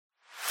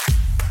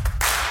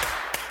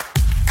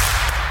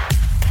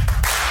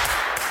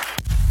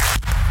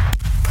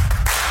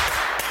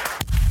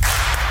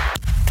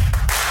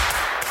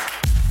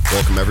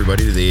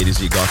everybody, to the A to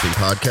Z Golfing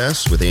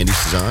Podcast with Andy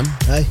Cezanne.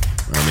 Hi.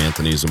 I'm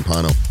Anthony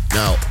Zampano.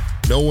 Now,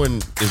 no one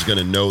is going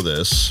to know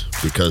this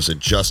because it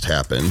just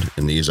happened,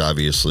 and these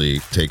obviously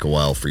take a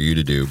while for you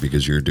to do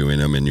because you're doing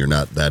them and you're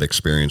not that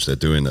experienced at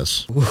doing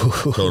this.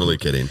 Ooh. Totally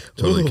kidding.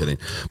 Totally kidding.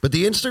 But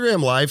the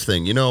Instagram Live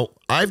thing, you know,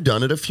 I've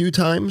done it a few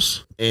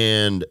times,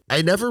 and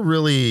I never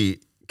really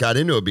got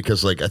into it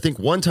because, like, I think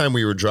one time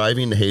we were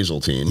driving to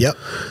Hazeltine. Yep.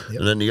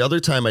 And then the other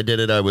time I did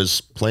it, I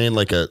was playing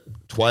like a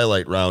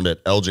twilight round at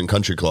Elgin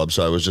Country Club,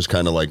 so I was just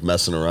kind of like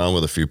messing around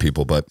with a few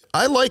people. But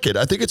I like it.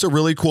 I think it's a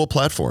really cool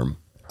platform.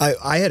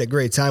 I had a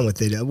great time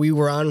with it. We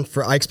were on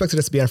I expected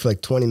us to be on for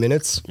like 20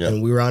 minutes,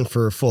 and we were on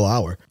for a full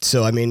hour.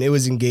 So, I mean, it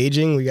was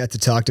engaging. We got to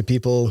talk to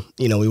people.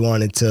 You know, we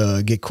wanted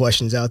to get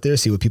questions out there,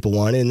 see what people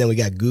wanted, and then we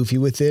got goofy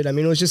with it. I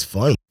mean, it was just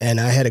fun. And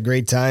I had a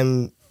great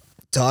time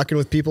talking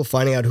with people,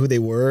 finding out who they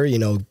were, you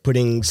know,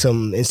 putting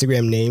some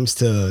Instagram names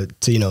to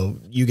you know,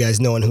 you guys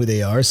knowing who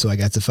they are. So I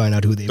got to find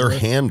out who they were. They're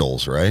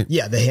handles, right?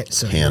 Yeah,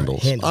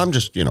 handles. I'm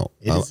just, you know,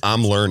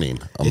 I'm learning.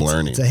 I'm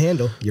learning. It's a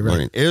handle. You're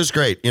right. It was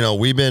great. You know,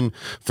 we've been,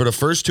 for the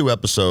first two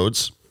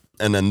episodes,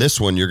 and then this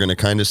one, you're going to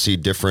kind of see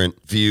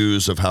different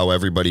views of how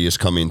everybody is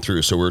coming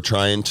through. So we're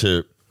trying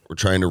to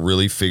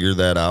really figure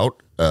that out.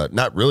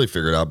 Not really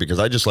figure it out because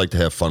I just like to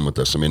have fun with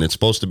this. I mean, it's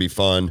supposed to be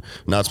fun.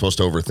 I'm not supposed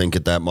to overthink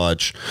it that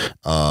much.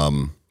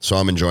 So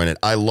I'm enjoying it.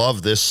 I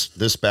love this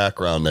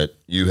background that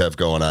you have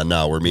going on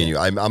now. Where me and you,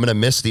 I'm going to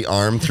miss the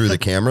arm through the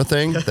camera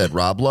thing that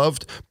Rob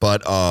loved,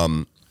 but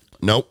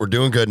nope, we're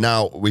doing good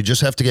now. We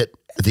just have to get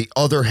the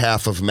other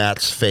half of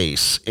Matt's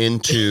face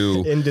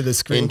into the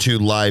screen, into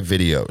live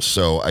videos.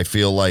 So I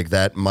feel like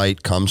that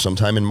might come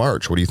sometime in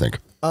March. What do you think?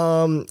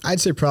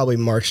 I'd say probably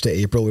March to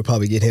April. We'll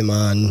probably get him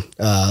on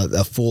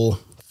a full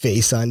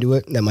face onto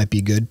it. That might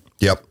be good.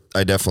 Yep,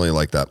 I definitely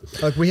like that.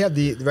 Like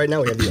right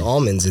now we have the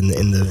almonds in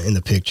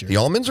the picture. The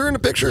almonds are in the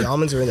picture? The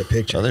almonds are in the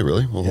picture. Are they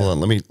really? Well, hold on.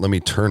 Let me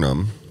turn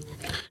them.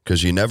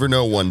 Because you never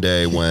know one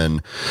day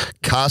when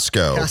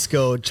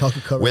Costco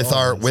chocolate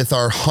covered with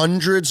our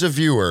hundreds of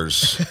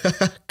viewers,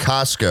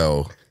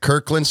 Costco,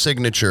 Kirkland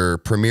Signature,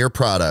 Premier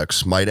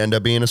Products might end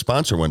up being a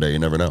sponsor one day. You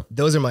never know.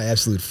 Those are my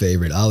absolute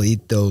favorite. I'll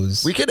eat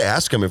those. We could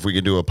ask them if we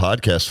could do a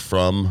podcast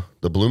from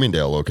the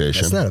Bloomingdale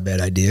location. That's not a bad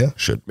idea.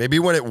 Maybe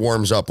when it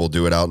warms up, we'll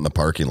do it out in the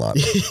parking lot.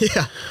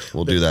 Yeah.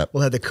 We'll do that.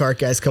 We'll have the cart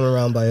guys come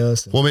around by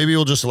us. Well, maybe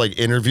we'll just like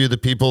interview the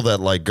people that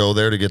like go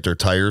there to get their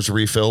tires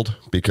refilled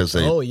because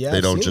they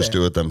don't just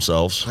do it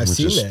themselves.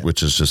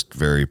 Which is just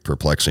very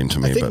perplexing to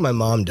me. I think my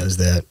mom does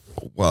that.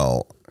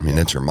 Well, I mean,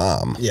 it's your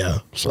mom. Yeah.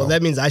 So. Well,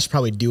 that means I should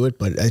probably do it,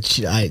 but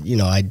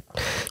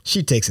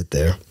she takes it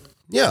there.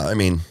 Yeah. I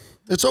mean,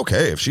 it's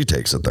okay if she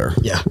takes it there.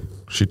 Yeah.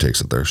 She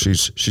takes it there. She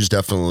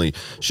definitely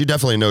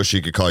knows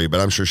she could call you, but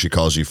I'm sure she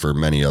calls you for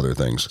many other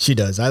things. She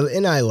does. I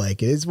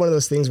like it. It's one of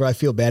those things where I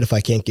feel bad if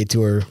I can't get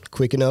to her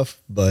quick enough,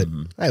 but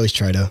I always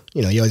try to,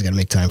 you always got to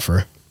make time for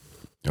her.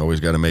 You always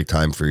got to make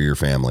time for your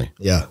family.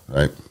 Yeah.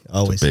 Right.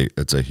 Always.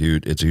 It's a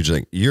huge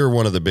thing. You're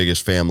one of the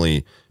biggest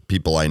family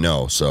people I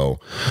know.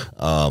 So,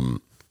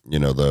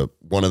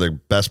 one of the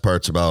best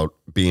parts about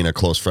being a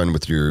close friend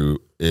with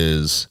you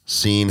is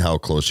seeing how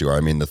close you are. I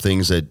mean, the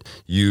things that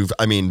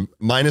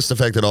minus the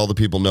fact that all the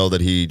people know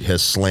that he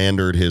has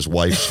slandered his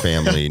wife's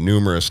family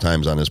numerous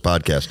times on his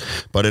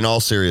podcast. But in all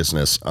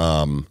seriousness,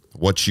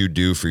 what you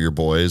do for your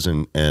boys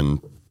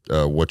and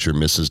what your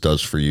missus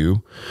does for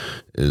you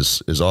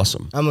is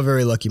awesome. I'm a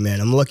very lucky man.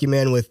 I'm a lucky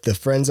man with the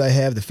friends I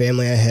have, the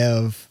family I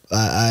have.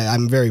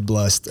 I'm very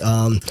blessed.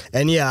 I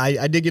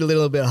did get a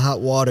little bit of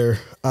hot water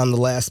on the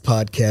last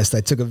podcast. I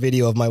took a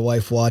video of my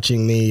wife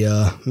watching me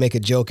make a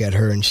joke at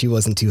her, and she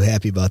wasn't too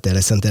happy about that. I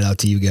sent that out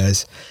to you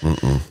guys.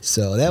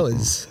 So that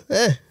was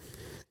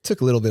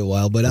took a little bit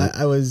while, but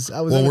I was.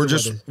 Well,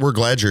 we're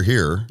glad you're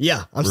here.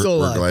 Yeah, I'm still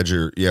alive.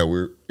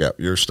 We're glad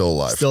you're still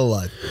alive. Still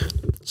alive.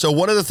 So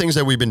one of the things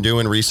that we've been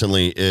doing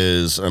recently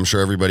is, I'm sure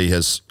everybody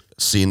has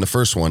seen the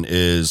first one,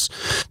 is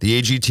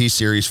the AGT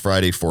Series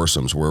Friday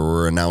Foursomes, where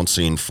we're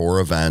announcing 4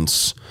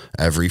 events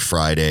every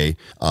Friday.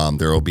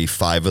 There will be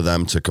 5 of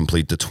them to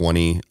complete the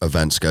 20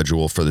 event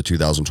schedule for the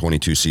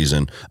 2022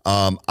 season.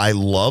 I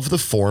love the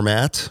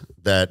format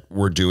that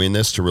we're doing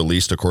this to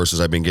release the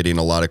courses. I've been getting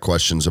a lot of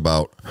questions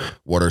about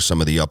what are some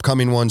of the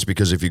upcoming ones,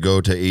 because if you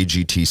go to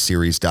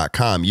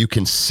agtseries.com, you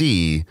can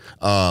see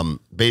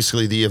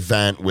basically the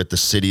event with the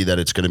city that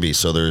it's going to be.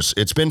 So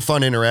it's been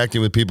fun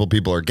interacting with people.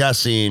 People are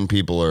guessing,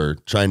 people are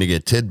trying to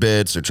get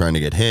tidbits, they're trying to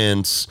get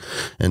hints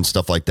and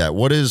stuff like that.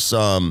 What is,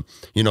 so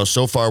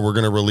far we're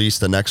going to release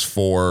the next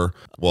 4.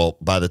 Well,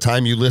 by the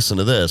time you listen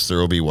to this, there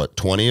will be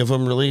 20 of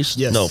them released?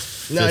 Yes. No,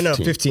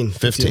 15.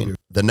 15.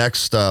 The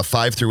next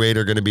 5 through 8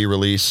 are going to be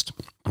released.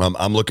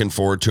 I'm looking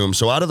forward to them.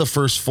 So out of the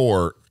first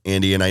 4,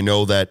 Andy, and I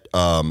know that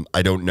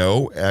I don't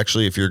know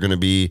actually if you're going to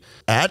be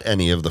at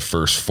any of the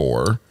first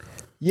 4.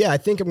 Yeah, I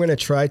think I'm going to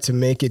try to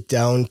make it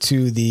down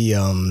to the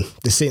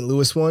St.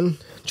 Louis one.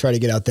 Try to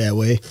get out that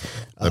way.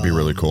 That'd be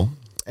really cool.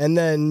 And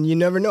then you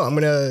never know. I'm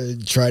going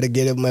to try to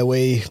get my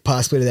way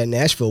possibly to that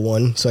Nashville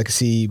one so I can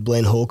see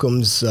Blaine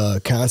Holcomb's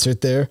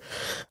concert there.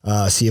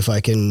 See if I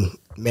can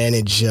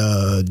manage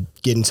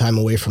getting time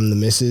away from the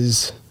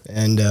missus.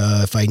 And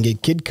if I can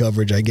get kid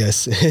coverage, I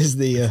guess, is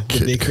the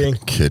big thing.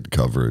 Kid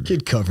coverage.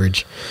 Kid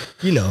coverage.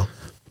 You know,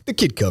 the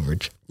kid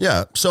coverage.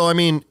 Yeah. So, I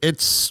mean,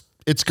 it's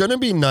going to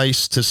be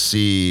nice to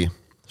see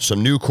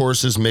some new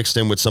courses mixed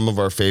in with some of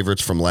our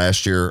favorites from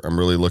last year. I'm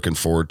really looking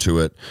forward to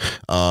it.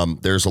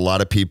 There's a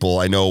lot of people.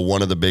 I know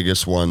one of the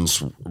biggest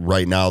ones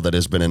right now that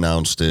has been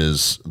announced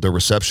is the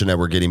reception that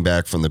we're getting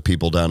back from the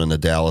people down in the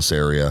Dallas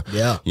area.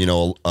 Yeah. You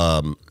know,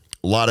 a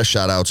lot of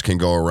shout outs can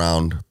go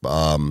around.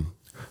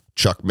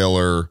 Chuck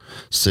Miller,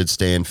 Sid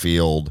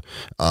Stanfield,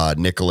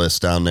 Nicholas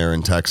down there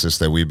in Texas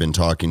that we've been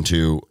talking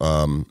to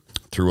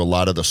through a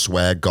lot of the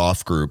swag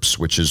golf groups,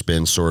 which has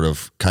been sort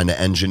of kind of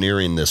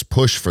engineering this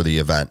push for the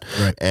event.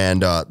 Right.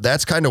 And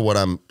that's kind of what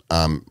I'm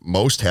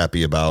most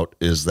happy about,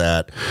 is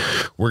that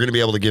we're going to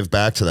be able to give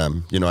back to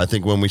them. You know, I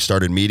think when we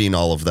started meeting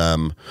all of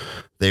them,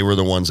 they were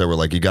the ones that were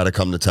like, you got to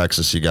come to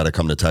Texas. You got to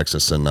come to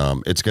Texas. And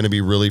it's going to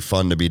be really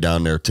fun to be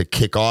down there to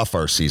kick off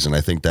our season.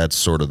 I think that's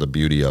sort of the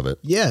beauty of it.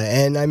 Yeah.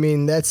 And I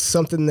mean, that's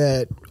something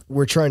that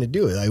we're trying to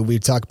do. Like, we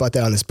talk about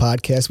that on this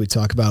podcast. We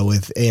talk about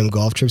with AM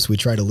Golf Trips. We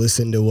try to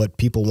listen to what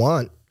people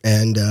want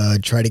and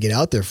try to get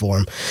out there for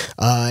them.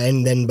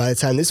 And then by the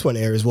time this one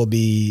airs,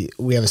 we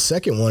have a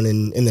second one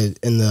in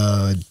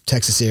the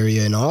Texas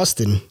area in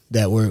Austin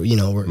that we're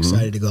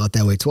excited to go out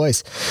that way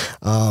twice.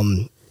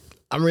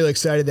 I'm really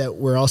excited that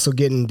we're also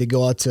getting to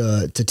go out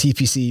to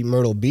TPC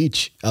Myrtle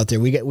Beach out there.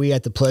 We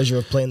got the pleasure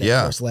of playing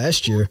that course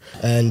last year,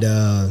 and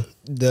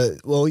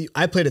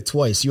I played it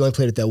twice. You only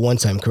played it that one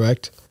time,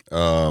 correct?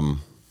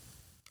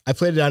 I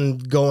played it on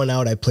going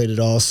out. I played it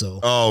also.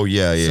 Oh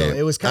yeah. So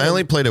it was I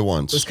only played it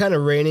once. It was kind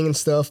of raining and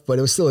stuff, but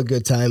it was still a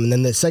good time. And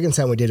then the second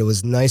time we did, it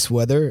was nice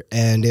weather,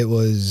 and it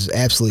was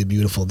absolutely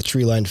beautiful. The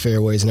tree-lined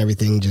fairways and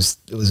everything, it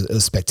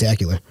was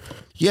spectacular.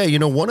 Yeah, you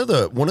know, one of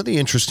the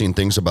interesting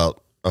things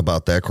about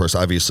that course,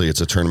 obviously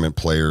it's a tournament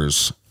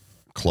players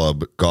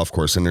club golf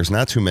course, and there's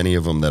not too many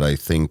of them that I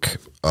think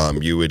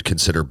you would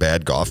consider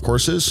bad golf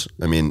courses.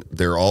 I mean,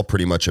 they're all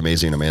pretty much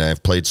amazing. I mean,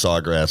 I've played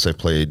Sawgrass, I've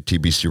played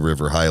TBC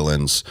River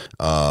Highlands,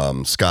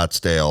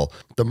 Scottsdale.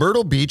 The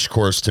Myrtle Beach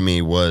course to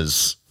me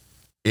was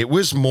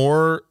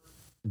more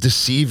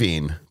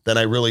deceiving than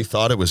I really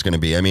thought it was going to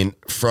be. I mean,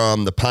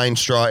 from the pine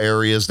straw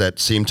areas that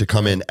seem to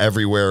come in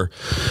everywhere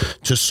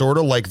to sort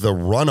of like the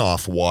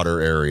runoff water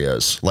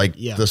areas, like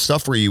the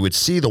stuff where you would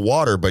see the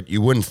water, but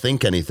you wouldn't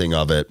think anything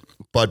of it.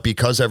 But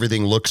because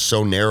everything looks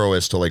so narrow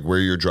as to like where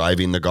you're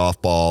driving the golf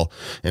ball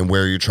and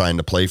where you're trying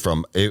to play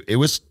from, it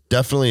was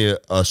definitely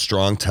a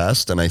strong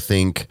test. And I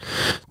think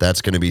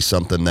that's going to be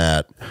something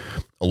that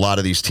a lot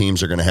of these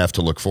teams are going to have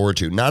to look forward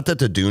to. Not that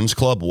the Dunes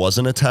Club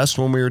wasn't a test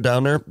when we were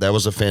down there. That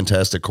was a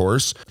fantastic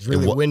course. It was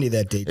really windy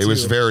that day, too. It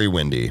was very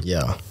windy.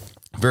 Yeah.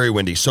 Very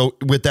windy. So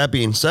with that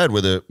being said,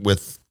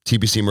 with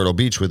TPC Myrtle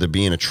Beach, with it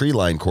being a tree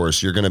line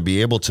course, you're going to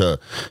be able to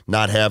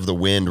not have the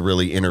wind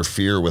really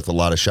interfere with a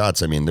lot of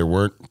shots. I mean, there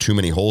weren't too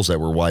many holes that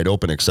were wide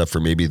open except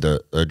for maybe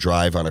the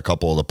drive on a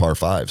couple of the par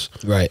fives.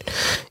 Right.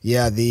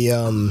 Yeah.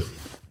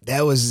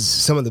 That was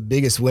some of the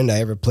biggest wind I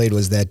ever played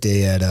was that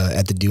day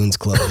at the Dunes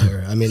Club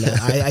there. I mean,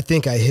 I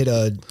think I hit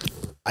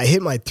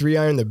my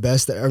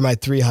 3-iron my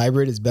 3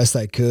 hybrid as best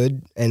I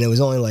could, and it was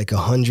only like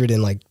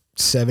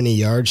 170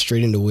 yards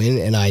straight into wind,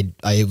 and I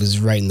was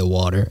right in the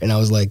water, and I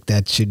was like,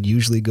 that should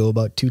usually go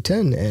about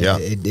 210,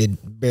 and it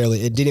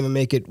didn't even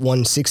make it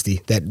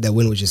 160. That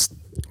wind was just.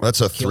 That's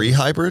a 3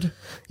 hybrid?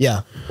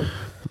 Yeah.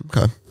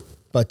 Okay.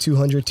 About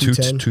 200,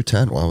 210.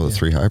 210. Wow, with a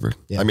 3 hybrid.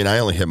 Yeah. I mean, I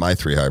only hit my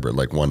 3 hybrid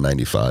like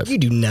 195. You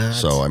do not.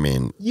 So, I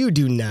mean. You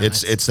do not.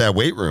 It's that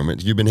weight room.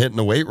 You've been hitting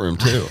the weight room,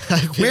 too.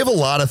 We have a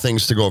lot of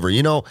things to go over.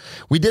 You know,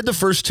 we did the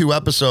first 2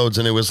 episodes,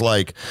 and it was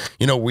like,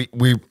 you know, we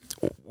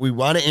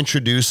want to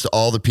introduce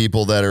all the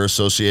people that are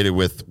associated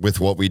with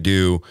what we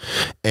do.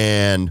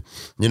 And,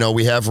 you know,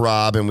 we have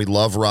Rob, and we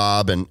love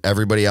Rob, and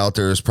everybody out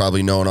there is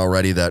probably known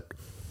already that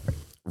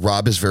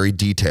Rob is very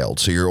detailed.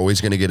 So you're always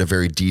going to get a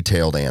very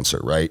detailed answer,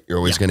 right? You're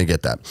always going to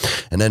get that.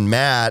 And then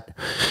Matt,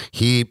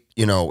 he's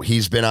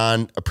been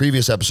on a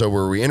previous episode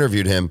where we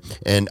interviewed him,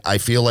 and I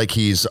feel like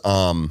he's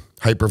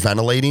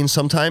hyperventilating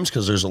sometimes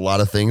because there's a lot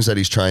of things that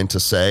he's trying to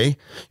say,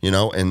 you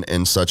know,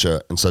 in such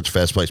a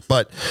fast pace.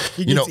 But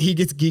he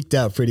gets geeked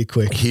out pretty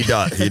quick. He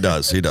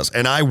does.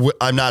 And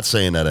I'm not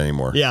saying that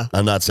anymore. Yeah,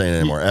 I'm not saying it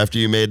anymore. After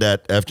you made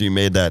that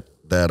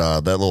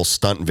little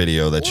stunt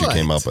video that you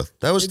came up with.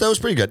 That was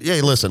pretty good. Yeah,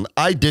 listen,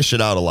 I dish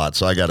it out a lot,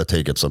 so I got to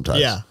take it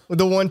sometimes. Yeah,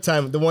 the one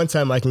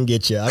time I can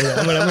get you.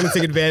 I'm gonna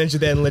take advantage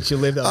of that and let you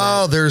live.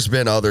 There's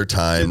been other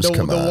times.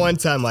 The one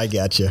time I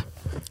got you.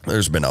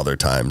 There's been other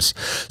times.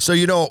 So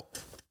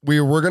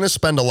we're gonna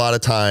spend a lot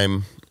of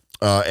time.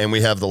 And we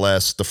have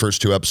the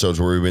first 2 episodes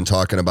where we've been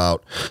talking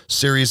about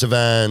series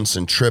events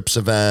and trips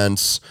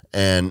events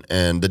and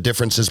the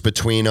differences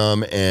between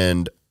them.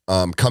 And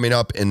coming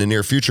up in the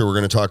near future, we're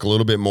going to talk a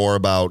little bit more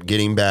about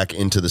getting back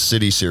into the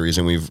City Series,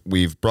 and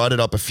we've brought it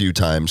up a few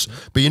times.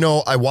 But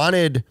I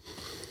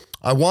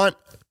want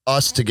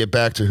us to get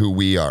back to who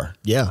we are.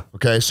 Yeah.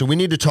 Okay. So we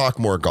need to talk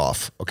more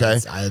golf. Okay.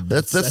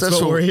 That's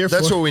what we're here for.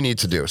 That's what we need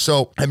to do.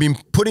 So I've been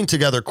putting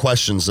together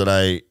questions that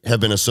I have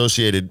been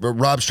associated.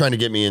 Rob's trying to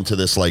get me into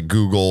this like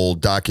Google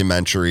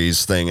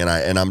documentaries thing, and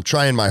I'm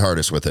trying my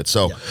hardest with it.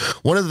 So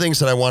one of the things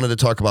that I wanted to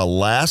talk about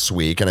last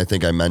week, and I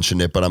think I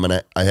mentioned it,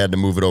 but I had to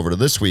move it over to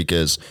this week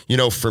is,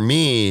 for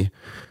me,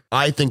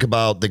 I think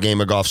about the game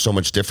of golf so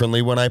much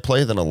differently when I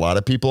play than a lot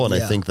of people. And I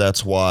think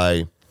that's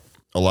why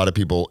a lot of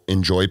people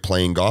enjoy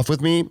playing golf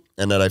with me,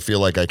 and that I feel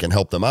like I can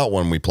help them out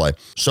when we play.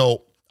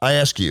 So I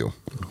ask you,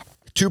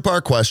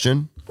 2-part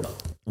question.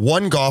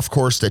 One golf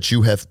course that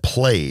you have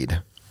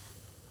played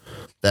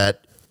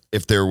that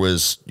if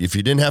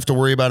you didn't have to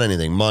worry about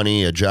anything,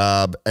 money, a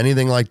job,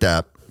 anything like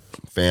that,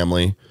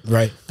 family,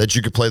 right, that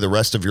you could play the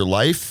rest of your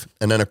life.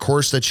 And then a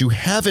course that you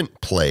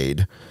haven't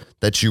played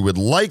that you would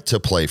like to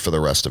play for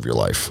the rest of your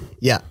life.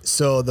 Yeah.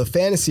 So the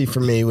fantasy for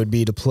me would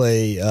be to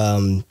play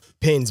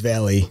Paynes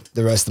Valley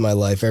the rest of my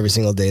life, every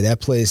single day. That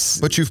place.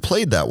 But you've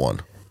played that one.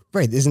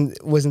 Right.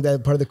 Wasn't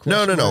that part of the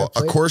course? No.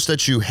 A course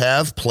that you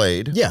have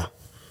played. Yeah.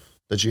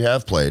 That you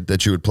have played,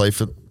 that you would play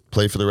for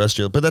the rest of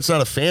your life. But that's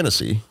not a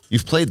fantasy.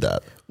 You've played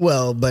that.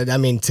 Well, but I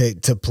mean,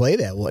 to play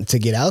that one, to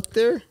get out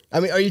there. I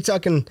mean, are you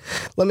talking?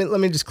 Let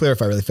me just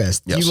clarify really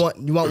fast. Yes.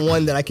 You want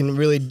one that I can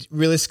really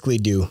realistically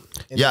do?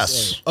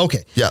 Yes.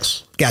 Okay.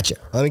 Yes. Gotcha.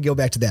 Let me go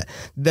back to that.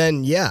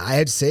 Then, yeah, I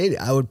had to say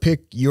I would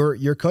pick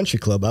your country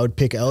club. I would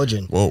pick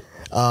Elgin. Whoa.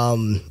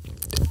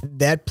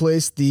 That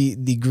place,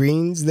 the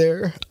greens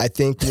there, I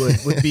think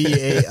would be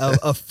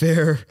a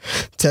fair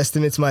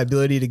testament to my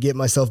ability to get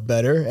myself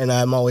better, and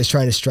I'm always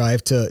trying to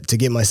strive to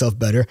get myself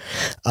better.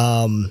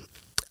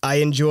 I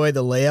enjoy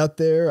the layout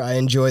there. I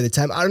enjoy the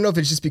time. I don't know if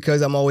it's just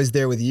because I'm always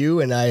there with you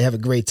and I have a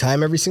great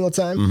time every single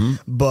time,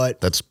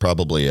 but that's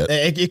probably it.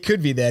 It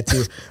could be that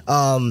too.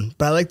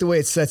 But I like the way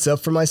it sets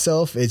up for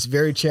myself. It's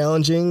very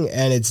challenging,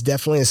 and it's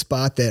definitely a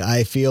spot that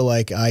I feel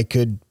like I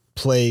could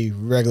play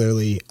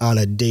regularly on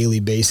a daily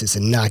basis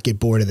and not get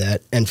bored of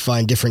that, and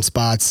find different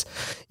spots,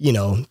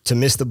 to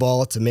miss the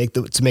ball, to make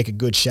a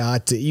good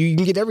shot. You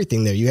can get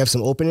everything there. You have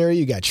some open area,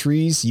 you got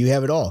trees, you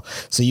have it all.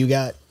 So you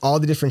got all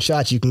the different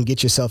shots. You can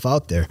get yourself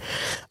out there.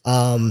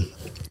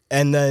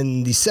 And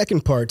then the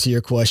second part to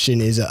your question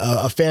is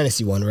a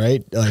fantasy one,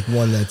 right? Like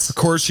one that's, of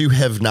course, you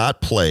have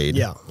not played.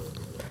 Yeah.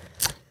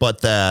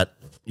 But that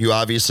you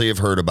obviously have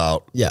heard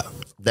about. Yeah.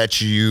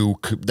 That you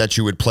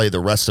would play the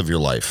rest of your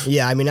life.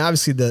 Yeah, I mean,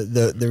 obviously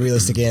the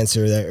realistic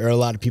answer or a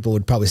lot of people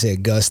would probably say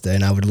Augusta,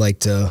 and I would like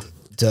to.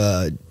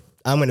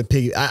 I'm going to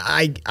pick.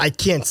 I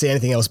can't say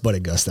anything else but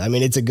Augusta. I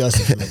mean, it's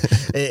Augusta for me.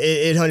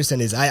 It 100%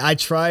 is. I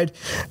tried.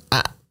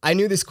 I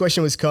knew this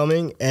question was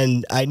coming,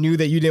 and I knew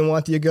that you didn't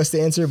want the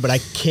Augusta answer, but I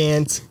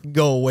can't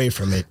go away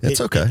from it. It's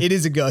okay. It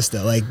is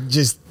Augusta. Like,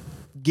 just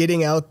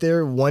getting out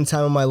there one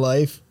time in my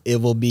life, it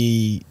will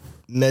be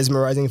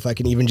mesmerizing if I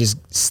can even just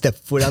step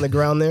foot on the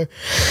ground there.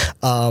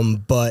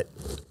 But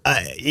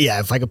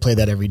if I could play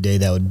that every day,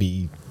 that would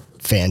be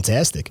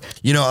fantastic.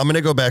 I'm going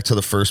to go back to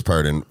the first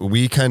part, and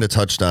we kind of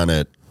touched on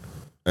it,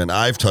 and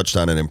I've touched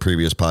on it in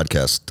previous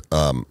podcasts.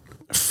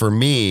 For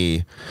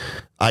me,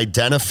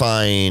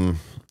 identifying,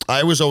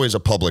 I was always a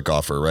public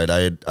golfer, right?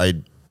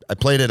 I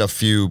played at a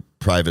few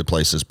private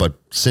places, but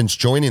since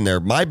joining there,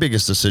 my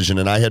biggest decision,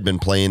 and I had been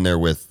playing there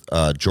with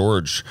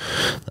George,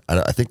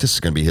 I think this is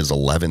going to be his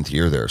 11th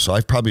year there, so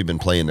I've probably been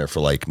playing there for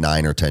like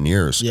 9 or 10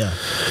 years. Yeah,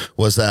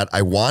 was that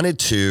I wanted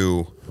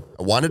to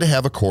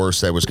have a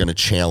course that was going to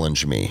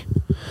challenge me,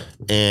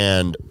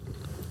 and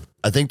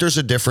I think there's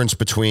a difference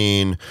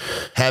between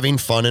having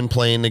fun and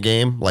playing the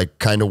game, like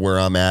kind of where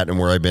I'm at and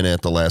where I've been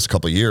at the last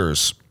couple of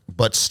years,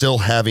 but still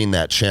having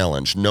that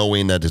challenge,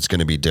 knowing that it's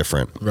going to be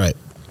different. Right.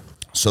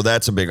 So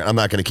that's a big, I'm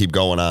not going to keep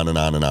going on and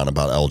on and on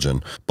about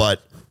Elgin.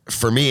 But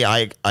for me,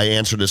 I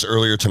answered this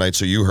earlier tonight,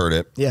 so you heard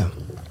it. Yeah.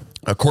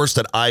 A course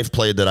that I've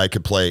played that I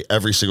could play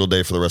every single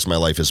day for the rest of my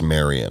life is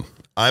Marion.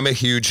 I'm a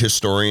huge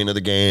historian of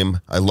the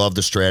game. I love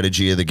the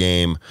strategy of the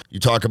game. You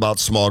talk about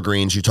small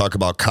greens, you talk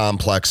about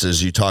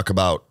complexes, you talk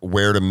about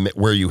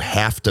where you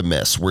have to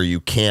miss, where you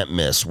can't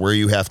miss, where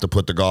you have to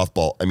put the golf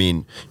ball. I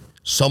mean,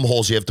 some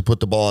holes you have to put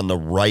the ball on the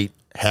right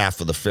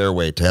half of the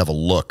fairway to have a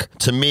look.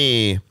 To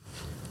me,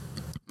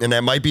 and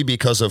that might be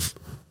because of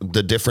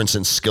the difference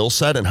in skill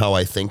set and how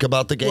I think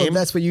about the game. Well,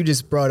 that's what you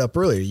just brought up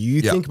earlier.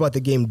 You think about the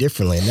game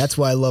differently, and that's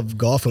why I love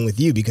golfing with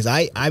you, because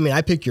I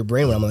pick your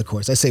brain when I'm on the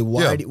course. I say,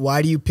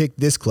 why do you pick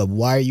this club?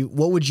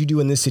 What would you do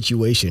in this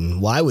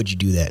situation? Why would you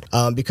do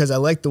that? Because I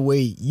like the way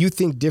you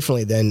think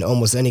differently than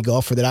almost any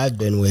golfer that I've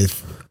been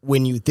with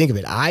when you think of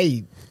it.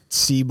 I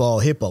see ball,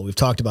 hit ball. We've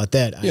talked about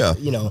that. Yeah.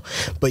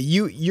 But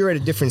you're at a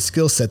different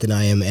skill set than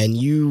I am, and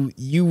you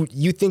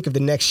think of the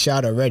next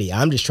shot already.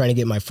 I'm just trying to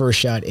get my first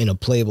shot in a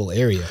playable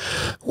area.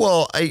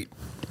 Well, I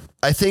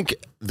think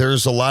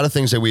there's a lot of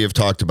things that we have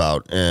talked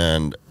about,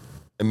 and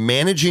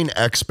managing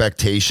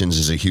expectations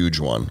is a huge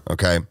one.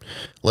 Okay.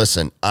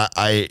 Listen,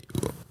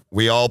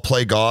 we all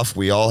play golf.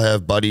 We all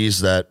have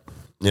buddies that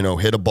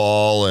hit a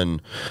ball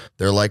and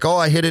they're like, oh,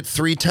 I hit it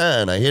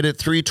 310, I hit it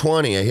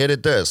 320, I hit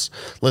it this.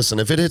 Listen,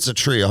 if it hits a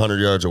tree 100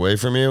 yards away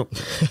from you,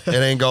 it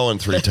ain't going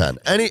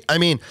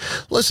 310.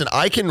 Listen,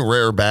 I can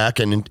rear back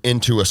and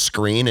into a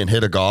screen and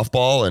hit a golf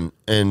ball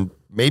and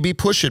maybe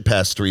push it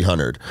past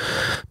 300.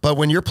 But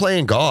when you're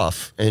playing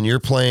golf and you're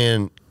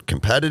playing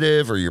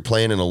competitive or you're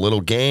playing in a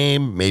little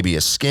game, maybe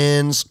a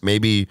skins,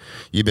 maybe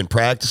you've been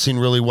practicing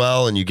really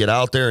well and you get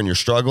out there and you're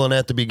struggling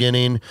at the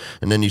beginning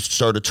and then you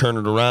start to turn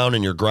it around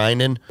and you're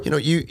grinding.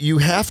 You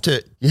have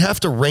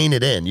to rein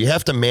it in. You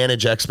have to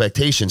manage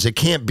expectations. It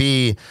can't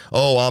be,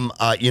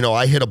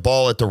 I hit a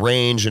ball at the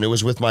range and it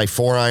was with my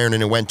 4-iron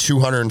and it went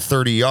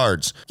 230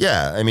 yards.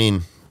 Yeah,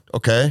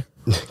 okay.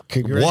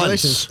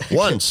 Congratulations.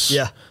 Once.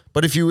 Yeah.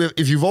 But if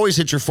you've always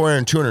hit your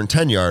 4-iron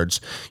 210 yards,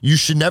 you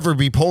should never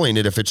be pulling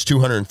it if it's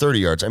 230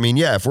 yards.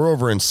 If we're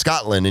over in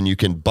Scotland and you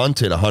can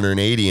bunt it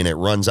 180 and it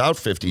runs out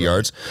 50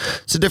 yards,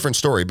 it's a different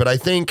story. But I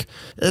think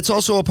it's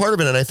also a part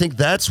of it, and I think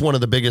that's one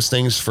of the biggest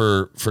things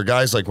for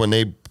guys, like when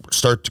they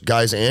start,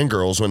 guys and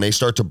girls, when they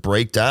start to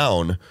break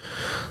down,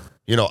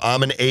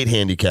 I'm an 8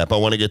 handicap, I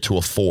want to get to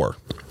a 4.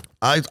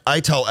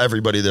 I tell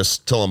everybody this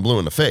till I'm blue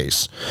in the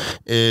face,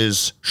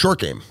 is short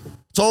game.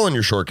 It's all in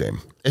your short game.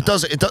 It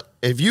does.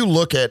 If you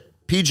look at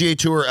PGA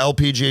Tour,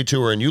 LPGA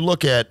Tour, and you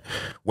look at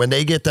when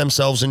they get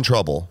themselves in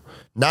trouble,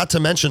 not to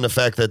mention the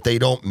fact that they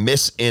don't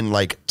miss in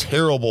like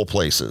terrible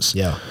places.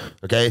 Yeah.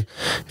 Okay.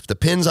 If the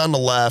pin's on the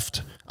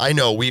left, I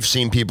know we've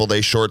seen people,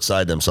 they short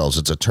side themselves.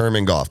 It's a term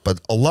in golf,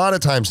 but a lot of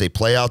times they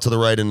play out to the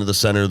right into the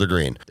center of the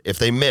green. If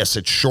they miss,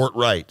 it's short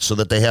right so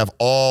that they have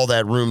all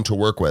that room to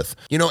work with.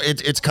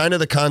 It's kind of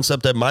the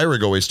concept that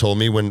Myrig always told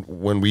me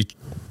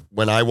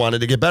when I wanted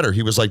to get better.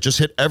 He was like, just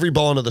hit every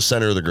ball into the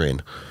center of the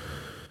green.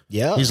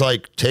 Yeah. He's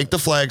like, take the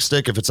flag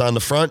stick. If it's on the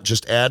front,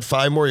 just add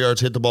 5 more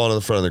yards, hit the ball into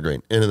the front of the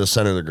green, into the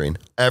center of the green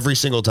every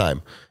single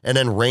time, and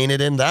then rein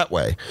it in that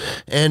way.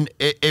 And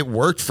it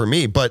worked for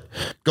me. But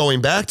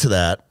going back to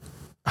that,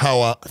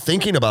 how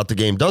thinking about the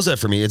game does that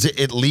for me is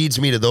it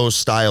leads me to those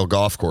style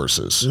golf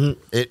courses.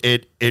 Mm-hmm.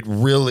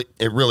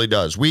 It really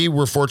does. We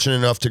were fortunate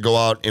enough to go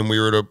out and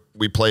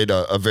we played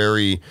a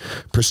very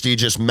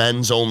prestigious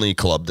men's only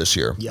club this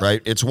year,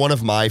 right? It's one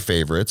of my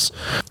favorites.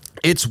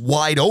 It's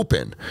wide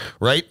open,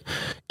 right?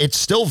 It's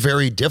still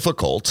very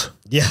difficult.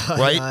 Yeah.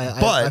 Right.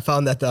 I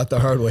found that the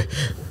hard way.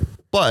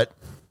 But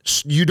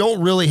you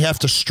don't really have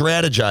to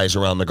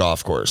strategize around the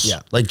golf course.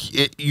 Yeah.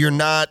 You're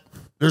not.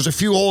 There's a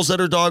few holes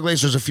that are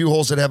doglegs. There's a few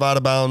holes that have out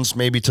of bounds,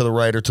 maybe to the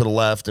right or to the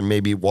left, and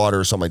maybe water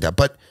or something like that.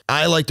 But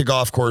I like the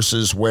golf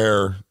courses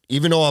where,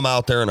 even though I'm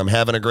out there and I'm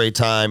having a great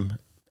time,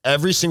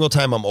 every single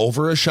time I'm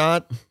over a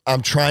shot,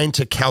 I'm trying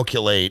to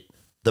calculate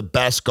the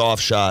best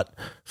golf shot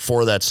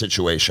for that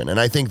situation. And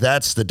I think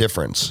that's the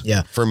difference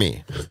for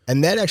me.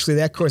 And that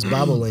course,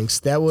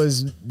 Bobolinks, that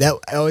was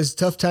a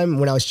tough time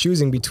when I was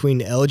choosing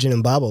between Elgin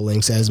and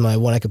Bobolinks as my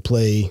one I could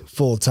play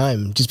full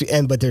time.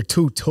 But they're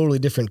two totally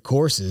different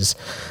courses,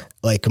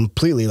 like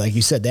completely. Like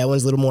you said, that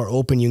one's a little more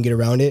open. You can get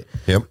around it.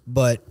 Yep.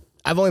 But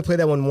I've only played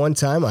that one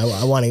time.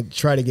 I want to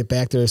try to get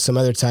back there some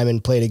other time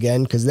and play it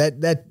again, because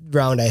that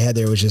round I had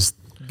there was just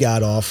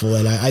god awful,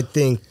 and I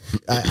think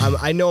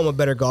I know I'm a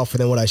better golfer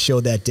than what I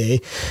showed that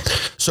day.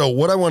 So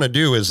what I want to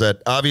do is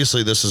that,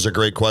 obviously this is a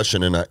great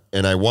question,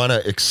 and I want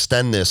to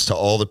extend this to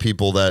all the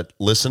people that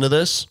listen to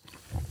this.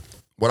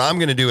 What I'm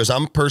going to do is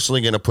I'm personally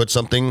going to put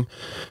something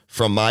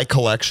from my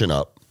collection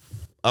up.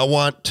 I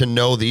want to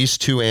know these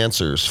 2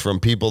 answers from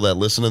people that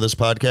listen to this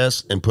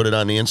podcast and put it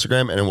on the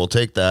Instagram, and then we'll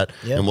take that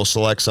and we'll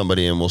select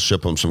somebody and we'll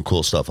ship them some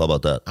cool stuff. How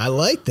about that? I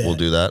like that. We'll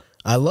do that.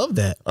 I love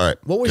that. All right.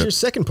 What was your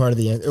second part of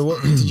the answer?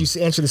 Did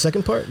you answer the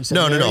second part?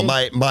 No.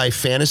 My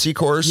fantasy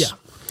course. Yeah.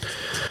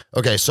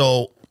 Okay.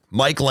 So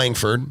Mike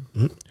Langford,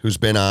 who's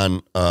been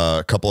on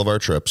a couple of our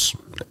trips,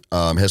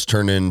 has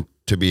turned in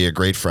to be a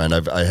great friend.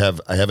 I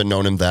haven't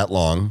known him that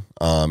long.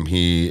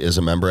 He is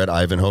a member at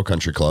Ivanhoe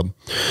Country Club.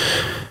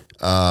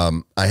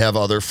 I have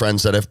other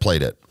friends that have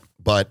played it,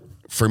 but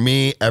for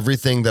me,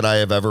 everything that I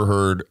have ever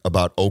heard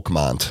about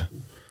Oakmont,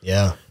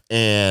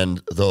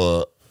 and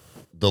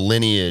the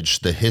lineage,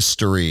 the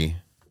history,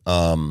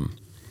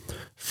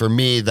 for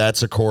me,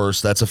 that's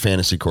a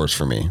fantasy course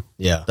for me.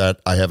 Yeah,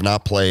 that I have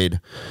not played.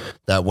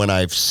 That when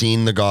I've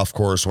seen the golf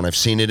course, when I've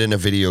seen it in a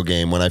video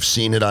game, when I've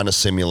seen it on a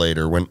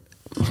simulator, when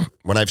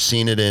I've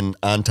seen it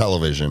on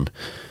television.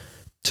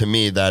 To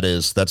me,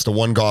 that's the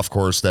one golf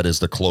course that is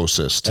the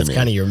closest to me. That's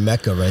kind of your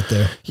mecca right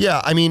there.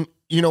 Yeah,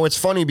 it's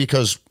funny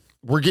because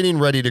we're getting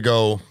ready to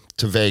go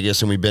to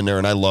Vegas, and we've been there,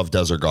 and I love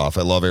desert golf.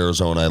 I love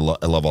Arizona. I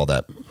love all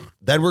that.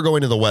 Then we're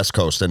going to the West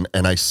Coast, and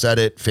I said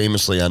it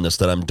famously on this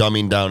that I'm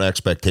dumbing down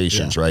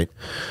expectations, right?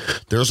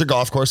 There's a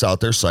golf course out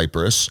there,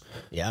 Cypress,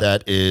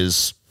 that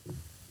is,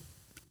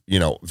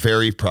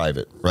 very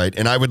private, right?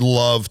 And I would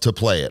love to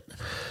play it.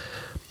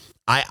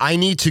 I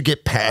need to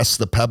get past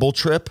the Pebble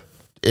trip.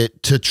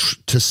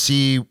 To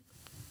see,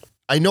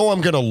 I know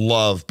I'm going to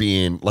love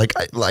being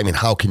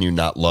how can you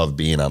not love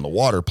being on the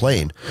water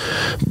playing?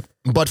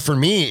 But for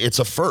me, it's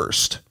a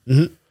first.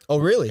 Mm-hmm. Oh,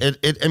 really?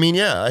 I mean,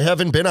 yeah, I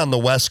haven't been on the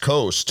West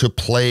Coast to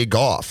play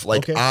golf,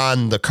 like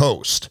on the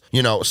coast,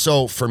 you know.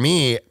 So for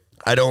me,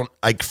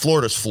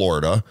 Florida's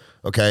Florida,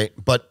 okay,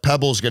 but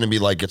Pebble's going to be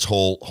like its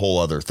whole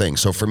other thing.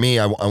 So for me,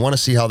 I want to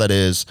see how that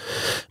is.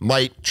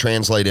 Might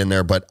translate in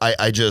there, but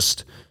I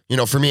just, you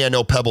know, for me, I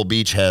know Pebble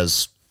Beach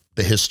has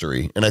the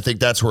history, and I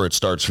think that's where it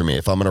starts for me.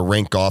 If I'm going to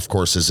rank golf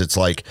courses, it's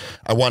like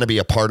I want to be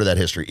a part of that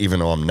history, even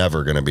though I'm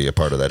never going to be a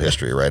part of that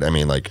history, right? I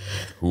mean, like,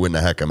 who in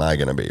the heck am I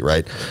going to be,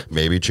 right?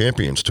 Maybe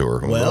Champions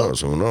Tour. Who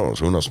knows?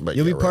 But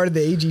you'll be part of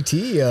the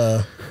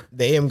AGT,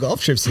 the AM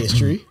Golf Trips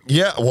history.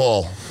 Yeah,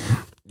 well,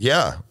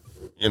 yeah.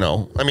 You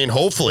know, I mean,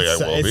 hopefully I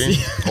will be.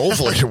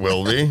 Hopefully it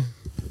will be.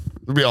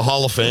 It'll be a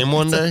Hall of Fame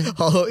one day.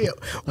 Oh, yeah.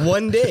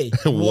 One day.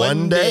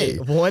 One day.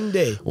 One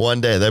day. One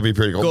day. That'd be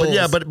pretty cool. Goals. But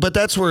yeah, but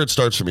that's where it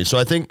starts for me. So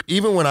I think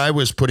even when I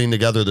was putting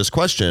together this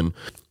question,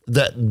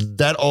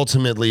 that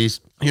ultimately,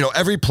 you know,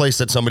 every place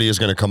that somebody is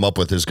going to come up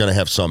with is going to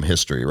have some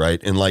history,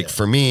 right? And like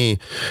for me,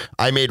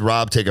 I made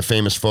Rob take a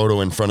famous photo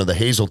in front of the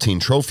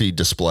Hazeltine Trophy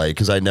display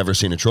because I'd never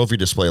seen a trophy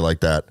display like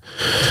that,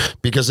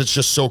 because it's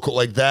just so cool.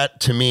 Like that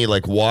to me,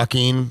 like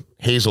walking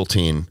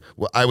Hazeltine,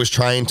 I was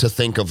trying to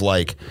think of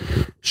like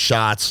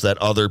shots that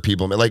other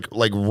people made,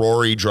 like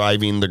Rory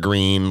driving the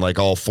green, like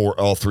all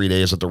 3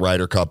 days at the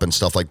Ryder Cup and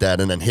stuff like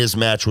that, and then his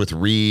match with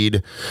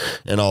Reed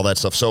and all that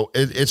stuff. So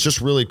it's just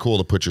really cool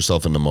to put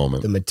yourself in the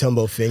moment. The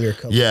Mutombo finger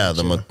comes. Yeah,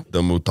 the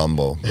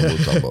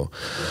Mutombo.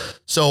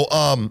 So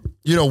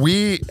you know,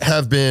 we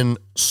have been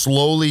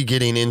slowly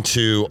getting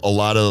into a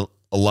lot of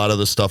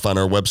the stuff on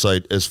our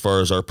website as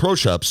far as our pro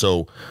shop.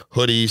 So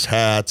hoodies,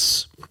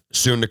 hats.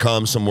 Soon to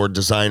come, some more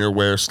designer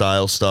wear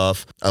style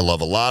stuff. I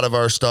love a lot of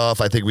our stuff.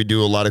 I think we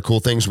do a lot of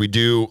cool things. We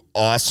do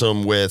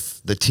awesome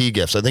with the tee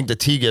gifts. I think the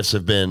tee gifts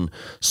have been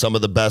some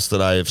of the best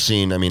that I have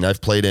seen. I mean,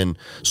 I've played in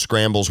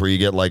scrambles where you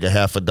get like a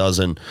half a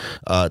dozen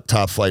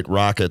Top Flight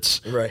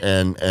rockets, right,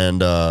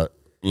 and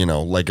you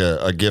know, like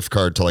a gift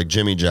card to like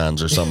Jimmy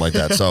John's or something like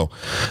that. So,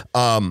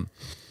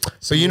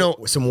 so you know,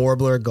 some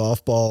Warbler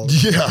golf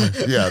balls.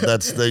 Yeah,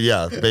 that's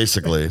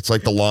basically it's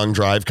like the long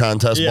drive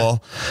contest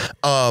ball.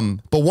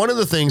 But one of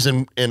the things,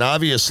 and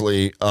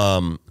obviously,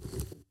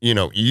 you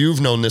know,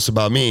 you've known this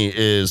about me,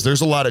 is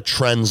there's a lot of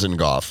trends in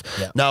golf.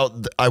 Yeah. Now,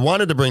 I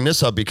wanted to bring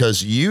this up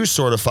because you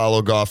sort of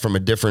follow golf from a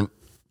different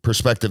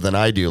perspective than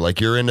I do. Like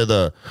you're into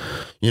the,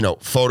 you know,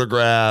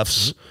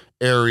 photographs,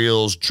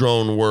 aerials,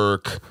 drone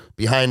work,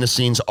 behind the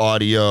scenes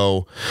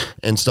audio,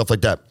 and stuff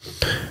like that.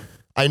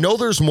 I know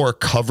there's more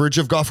coverage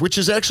of golf, which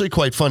is actually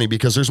quite funny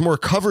because there's more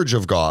coverage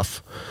of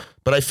golf,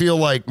 but I feel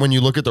like when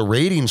you look at the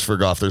ratings for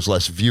golf, there's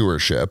less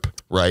viewership,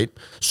 right?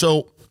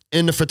 So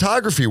in the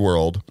photography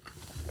world,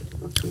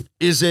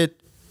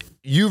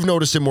 you've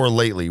noticed it more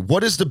lately.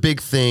 What is the big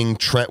thing?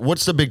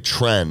 What's the big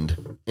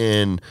trend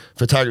in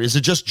photography? Is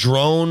it just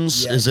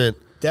drones? Yeah. Is it?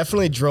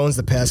 Definitely drones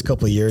the past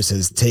couple of years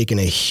has taken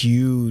a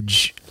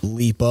huge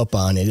leap up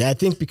on it. And I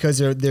think because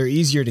they're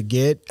easier to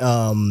get,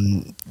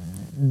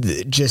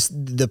 just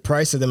the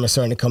price of them are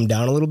starting to come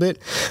down a little bit.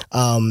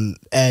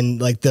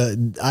 And like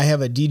I have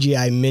a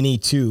DJI Mini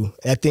 2.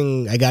 That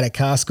thing I got at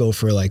Costco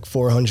for like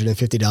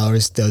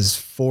 $450, does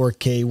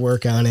 4K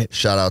work on it.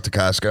 Shout out to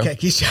Costco.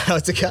 Okay, shout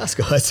out to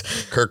Costco.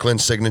 That's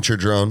Kirkland's signature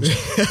drones.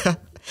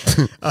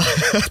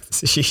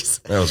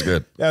 Jeez. That was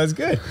good. That was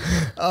good.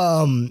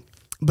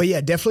 But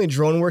yeah, definitely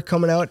drone work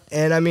coming out.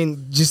 And I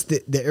mean, just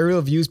the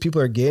aerial views people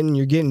are getting,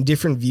 you're getting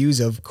different views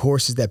of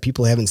courses that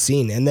people haven't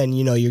seen. And then,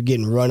 you know, you're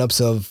getting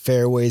run-ups of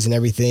fairways and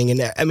everything.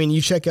 And I mean,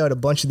 you check out a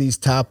bunch of these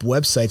top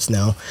websites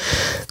now,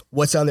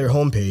 what's on their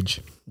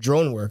homepage?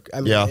 Drone work. I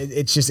mean,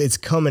 it's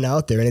coming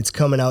out there and it's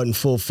coming out in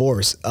full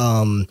force.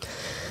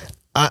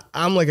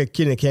 I'm like a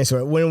kid in a candy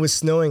store. When it was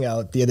snowing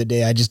out the other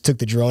day, I just took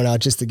the drone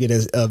out just to get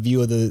a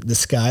view of the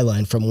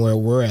skyline from where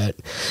we're at,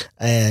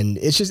 and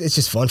it's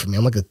just fun for me.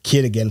 I'm like a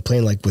kid again,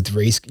 playing like with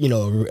race, you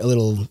know, a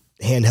little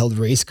handheld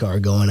race car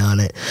going on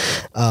it.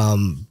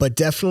 But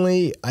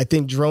definitely, I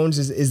think drones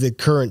is the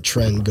current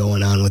trend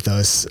going on with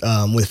us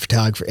with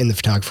photographer in the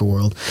photographer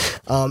world,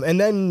 and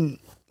then,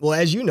 well,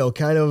 as you know,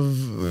 kind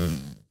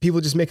of. People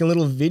just making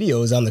little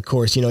videos on the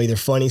course, you know, either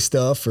funny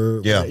stuff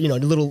or, you know,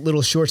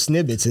 little short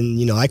snippets. And,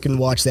 you know, I can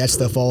watch that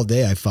stuff all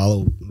day. I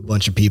follow a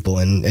bunch of people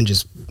and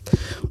just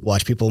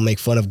watch people make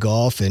fun of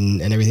golf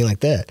and everything like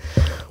that.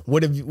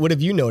 What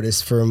have you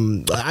noticed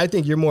from, I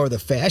think you're more of the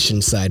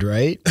fashion side,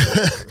 right?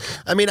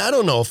 I mean, I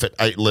don't know if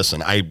I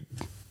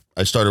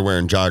started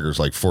wearing joggers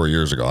like 4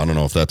 years ago. I don't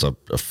know if that's a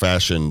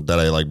fashion that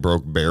I like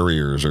broke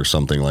barriers or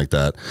something like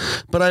that.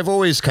 But I've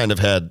always kind of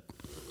had,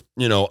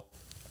 you know,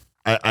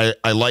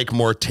 I like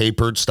more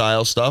tapered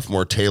style stuff,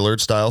 more tailored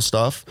style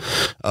stuff.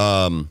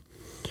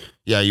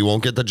 Yeah, you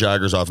won't get the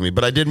joggers off of me,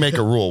 but I did make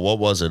a rule. What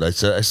was it? I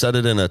said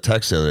it in a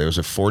text the other day. Was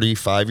it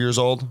 45 years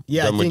old?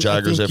 Yeah, done with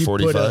joggers at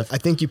 45. I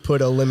think you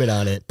put a limit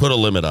on it. Put a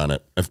limit on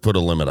it. I've put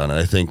a limit on it.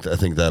 I think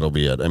that'll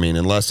be it. I mean,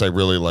 unless I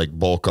really like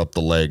bulk up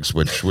the legs,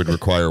 which would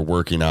require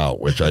working out,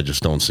 which I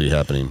just don't see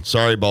happening.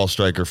 Sorry, Ball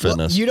Striker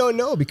Fitness. Well, you don't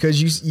know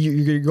because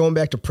you're going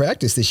back to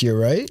practice this year,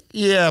 right?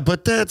 Yeah,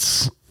 but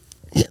that's.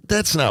 Yeah,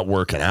 that's not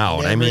working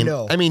out. I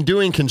mean,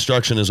 doing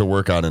construction is a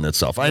workout in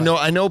itself. Right.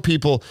 I know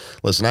people.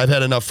 Listen, I've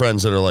had enough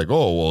friends that are like,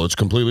 "Oh, well, it's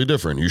completely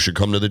different. You should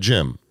come to the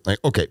gym." Like,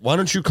 okay, why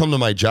don't you come to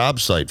my job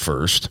site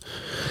first?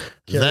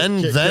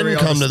 Then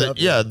come to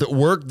the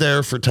work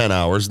there for 10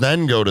 hours,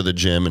 then go to the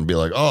gym and be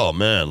like, "Oh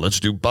man, let's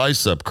do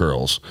bicep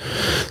curls."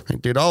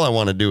 Like, dude, all I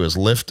want to do is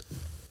lift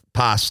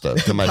pasta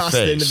to my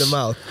face into the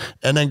mouth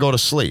and then go to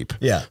sleep.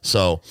 Yeah.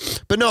 So,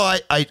 but no,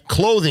 I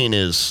clothing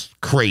is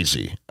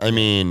crazy. I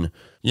mean,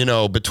 you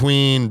know,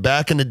 between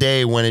back in the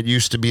day when it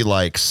used to be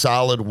like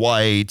solid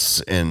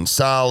whites and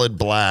solid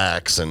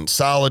blacks and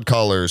solid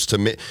colors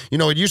to, you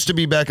know, it used to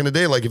be back in the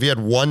day, like if you had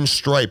one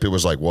stripe, it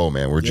was like, whoa,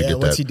 man, where'd you get that?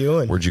 What's he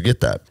doing? Where'd you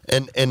get that?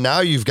 And now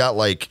you've got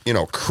like, you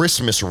know,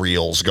 Christmas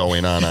reels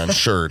going on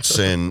shirts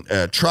and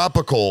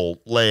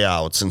tropical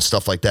layouts and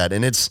stuff like that.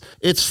 And it's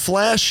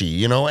flashy,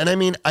 you know, and I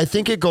mean, I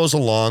think it goes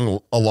along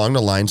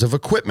the lines of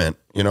equipment,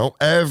 you know,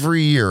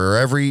 every year or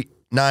every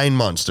 9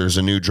 months, there's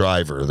a new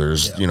driver.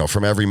 There's, you know,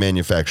 from every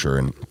manufacturer.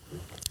 And,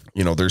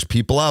 you know, there's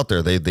people out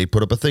there. They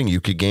put up a thing.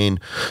 You could gain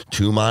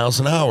 2 miles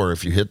an hour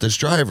if you hit this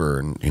driver.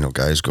 And, you know,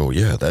 guys go,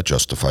 yeah, that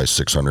justifies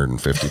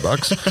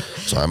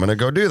 $650. So I'm going to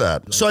go do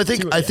that. So I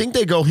think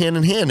they go hand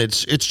in hand.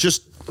 It's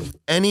just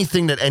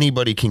anything that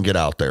anybody can get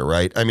out there,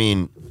 right? I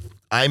mean,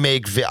 I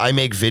make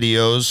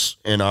videos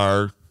in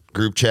our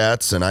group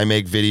chats, and I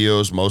make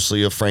videos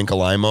mostly of Frank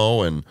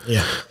Alimo and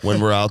when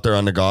we're out there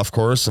on the golf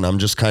course, and I'm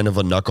just kind of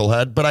a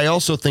knucklehead. But I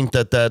also think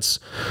that that's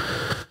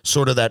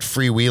sort of that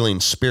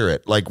freewheeling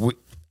spirit. Like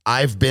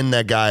I've been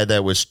that guy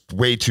that was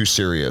way too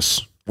serious,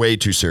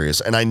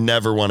 and I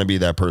never want to be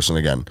that person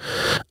again.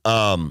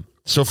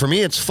 So for me,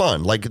 it's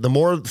fun. Like the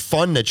more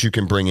fun that you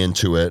can bring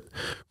into it,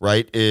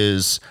 right,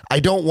 is I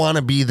don't want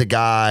to be the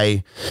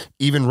guy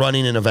even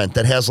running an event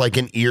that has like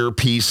an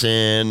earpiece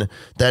in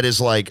that is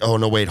like, oh,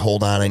 no, wait,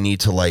 hold on. I need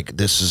to like,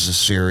 this is a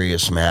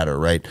serious matter,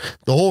 right?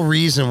 The whole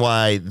reason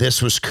why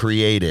this was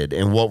created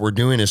and what we're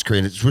doing is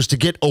created was to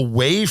get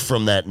away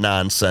from that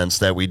nonsense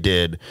that we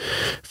did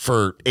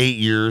for 8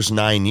 years,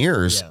 9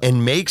 years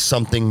and make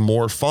something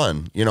more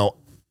fun. You know,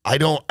 I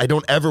don't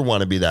ever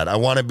want to be that. I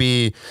want to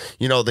be,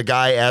 you know, the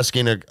guy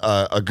asking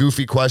a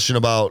goofy question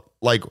about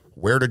like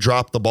where to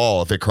drop the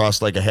ball if it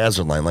crossed like a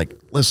hazard line. Like,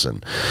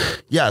 listen,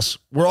 yes,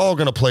 we're all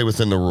going to play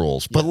within the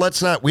rules, but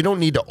we don't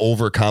need to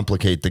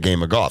overcomplicate the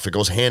game of golf. It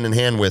goes hand in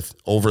hand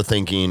with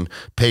overthinking,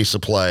 pace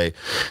of play.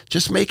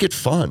 Just make it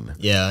fun.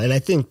 Yeah. And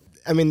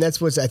I mean,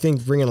 that's what's, I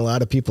think, bringing a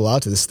lot of people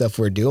out to the stuff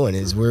we're doing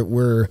is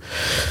we're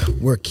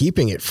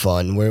keeping it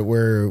fun.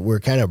 We're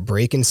kind of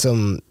breaking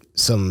some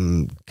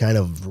kind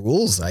of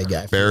rules, I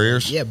guess.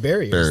 Barriers? Yeah,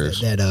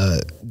 barriers.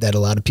 That a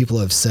lot of people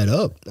have set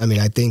up. I mean,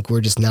 I think we're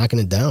just knocking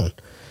it down.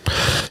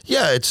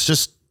 Yeah, it's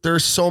just,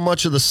 there's so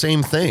much of the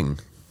same thing.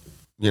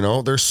 You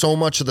know, there's so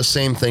much of the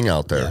same thing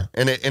out there,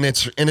 and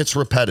it's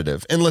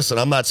repetitive. And listen,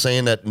 I'm not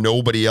saying that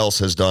nobody else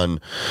has done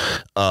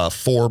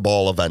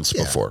 4-ball events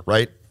before,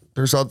 right?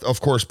 There's,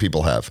 of course,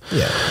 people have.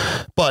 Yeah.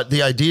 But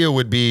the idea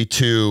would be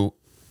to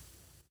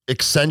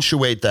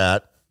accentuate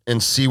that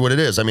and see what it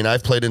is. I mean,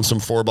 I've played in some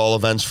 4-ball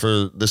events for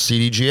the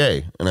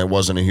CDGA, and I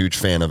wasn't a huge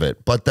fan of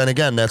it. But then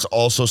again, that's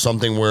also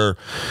something where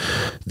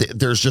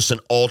there's just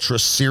an ultra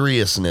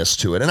seriousness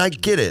to it. And I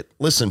get it.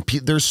 Listen,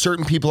 there's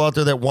certain people out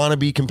there that want to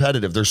be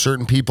competitive. There's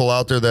certain people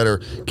out there that are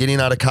getting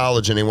out of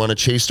college and they want to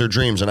chase their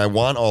dreams. And I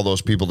want all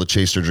those people to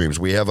chase their dreams.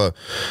 We have a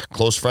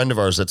close friend of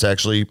ours that's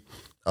actually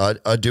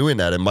doing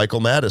that, and Michael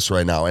Mattis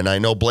right now, and I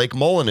know Blake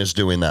Mullen is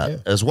doing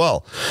that as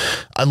well.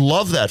 I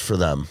love that for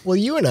them. Well,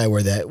 you and I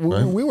were that.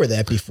 We were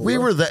that before. We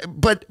were that,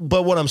 but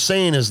what I'm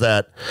saying is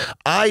that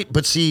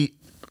but see,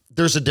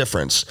 there's a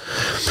difference.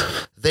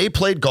 They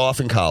played golf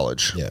in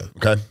college. Yeah.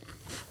 Okay.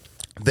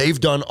 They've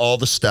done all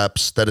the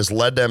steps that has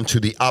led them to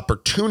the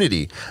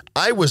opportunity.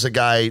 I was a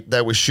guy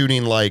that was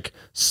shooting like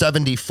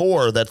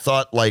 74 that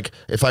thought like,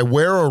 if I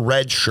wear a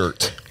red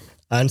shirt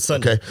on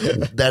Sunday,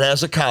 that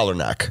has a collar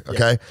neck.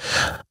 Okay.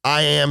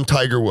 I am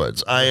Tiger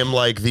Woods. I am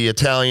like the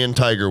Italian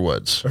Tiger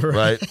Woods,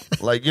 right?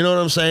 Like, you know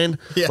what I'm saying?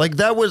 Yeah. Like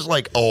that was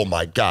like, oh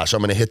my gosh, I'm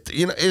going to hit,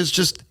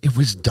 it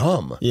was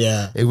dumb.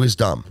 Yeah. It was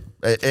dumb.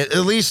 At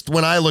least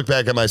when I look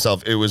back at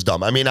myself, it was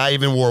dumb. I mean, I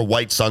even wore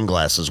white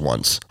sunglasses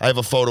once. I have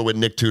a photo with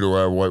Nick Tudor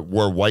where I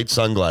wore white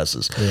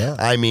sunglasses. Yeah.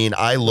 I mean,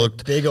 I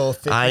looked big old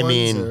thick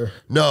ones,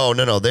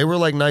 no. They were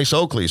like nice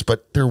Oakleys,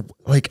 but they're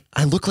like,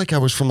 I look like I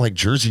was from like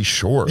Jersey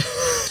Shore.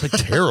 It's like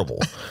terrible.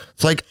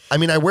 It's like, I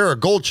mean, I wear a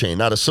gold chain,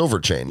 not a silver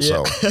chain.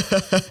 So,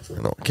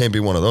 it can't be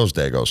one of those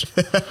dagos.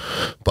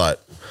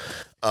 But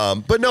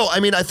no, I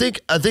mean, I think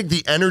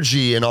the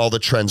energy in all the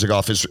trends of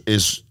golf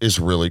is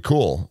really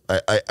cool.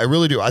 I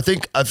really do. I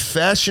think a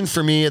fashion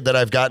for me that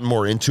I've gotten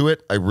more into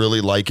it. I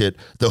really like it.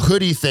 The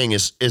hoodie thing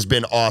has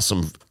been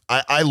awesome.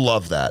 I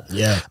love that.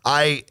 Yeah.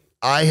 I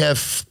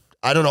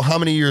don't know how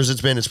many years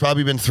it's been. It's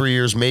probably been 3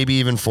 years, maybe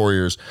even 4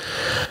 years.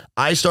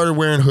 I started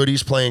wearing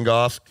hoodies playing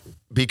golf.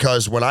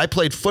 because when I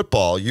played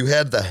football, you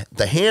had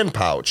the hand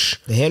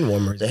pouch. The hand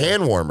warmers. The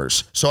hand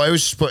warmers. So I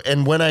was,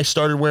 and when I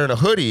started wearing a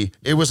hoodie,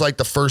 it was like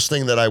the first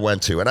thing that I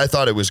went to, and I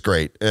thought it was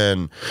great.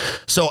 And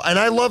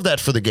I love that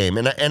for the game.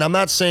 And I'm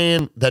not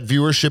saying that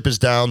viewership is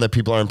down, that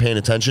people aren't paying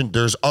attention.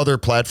 There's other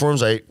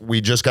platforms.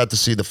 We just got to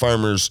see the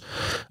Farmers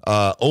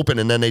Open,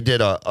 and then they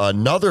did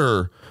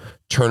another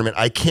tournament.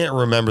 I can't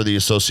remember the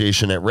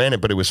association that ran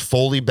it, but it was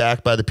fully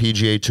backed by the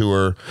PGA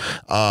Tour.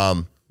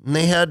 And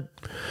they had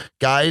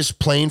guys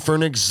playing for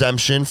an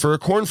exemption for a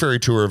Korn Ferry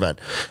Tour event.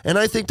 And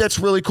I think that's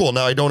really cool.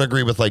 Now, I don't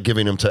agree with like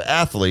giving them to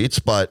athletes,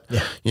 but,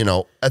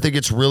 I think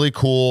it's really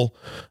cool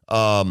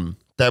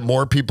that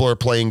more people are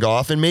playing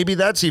golf. And maybe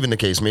that's even the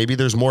case. Maybe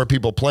there's more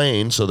people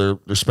playing, so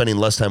they're spending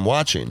less time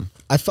watching.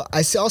 I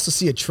also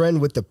see a trend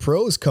with the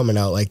pros coming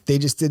out. Like they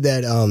just did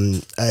that,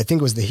 I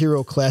think it was the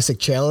Hero Classic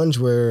Challenge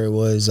where it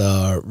was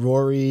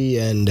Rory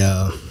and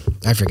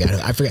I forget.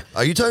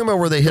 Are you talking about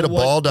where they hit a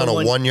ball down a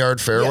 1 yard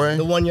fairway? Yeah,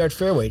 the 1 yard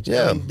fairway.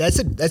 Yeah. I mean,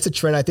 that's a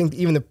trend I think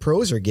even the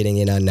pros are getting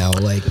in on now.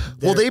 Like,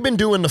 well, they've been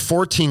doing the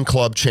 14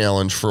 club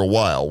challenge for a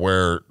while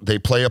where they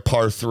play a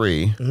par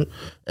 3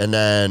 and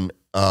then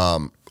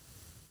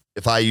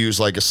if I use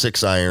like a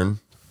 6 iron,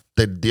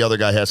 the other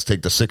guy has to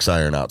take the 6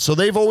 iron out. So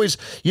they've always,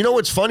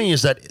 what's funny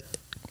is that,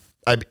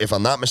 if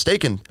I'm not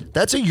mistaken,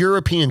 that's a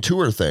European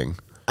tour thing.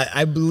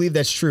 I believe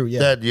that's true. Yeah,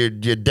 that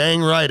you're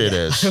dang right it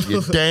is.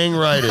 You're dang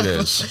right it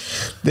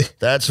is.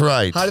 That's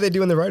right. How do they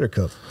do in the Ryder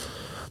Cup?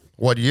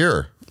 What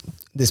year?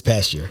 This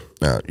past year.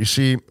 No, you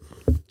see,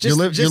 you're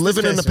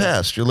living in the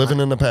past. You're living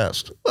in the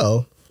past.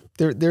 Well,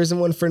 there isn't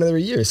one for another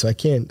year, so I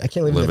can't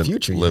live in the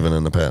future. Living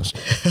in the past.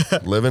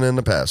 Living in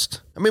the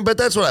past. I mean, but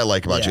that's what I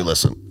like about you.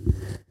 Listen,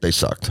 they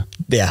sucked.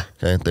 Yeah.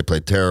 Okay, they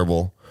played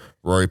terrible.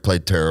 Rory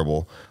played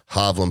terrible.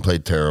 Hovland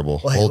played terrible.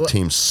 Whole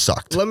team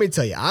sucked. Let me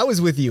tell you, I was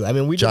with you. I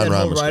mean, we did that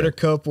whole Ryder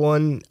Cup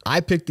one.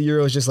 I picked the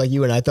Euros just like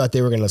you, and I thought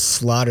they were going to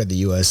slaughter the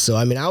U.S. So,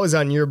 I mean, I was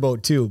on your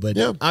boat too. But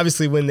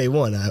obviously when they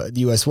won,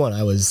 the U.S. won,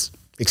 I was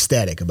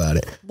ecstatic about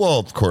it. Well,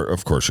 of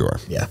course you are.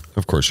 Yeah.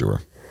 Of course you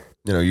are.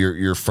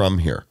 You're from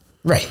here.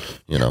 Right.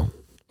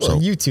 So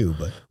you too,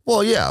 but.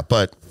 Well, yeah,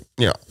 but,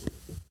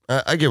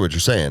 I get what you're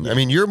saying. I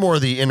mean, you're more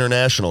the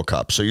international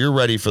cup, so you're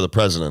ready for the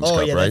President's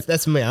Cup, right?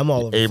 That's me. I'm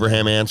all over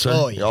Abraham Answer?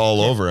 Oh, yeah.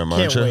 All over him,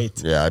 aren't you? Can't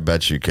wait. Yeah, I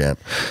bet you can't.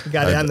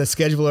 Got it on the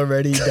schedule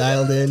already,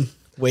 dialed in,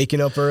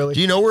 waking up early. Do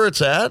you know where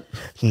it's at?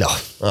 No.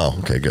 Oh,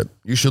 okay, good.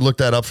 You should look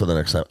that up for the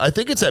next time. I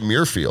think it's at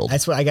Muirfield.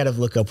 That's what I got to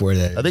look up where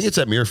that is. I think it's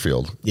at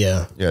Muirfield.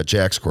 Yeah. Yeah,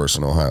 Jack's course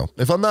in Ohio.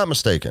 If I'm not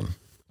mistaken.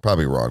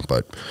 Probably wrong,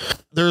 but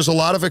there's a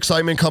lot of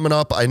excitement coming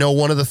up. I know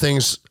one of the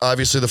things,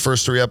 obviously the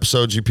first 3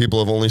 episodes you people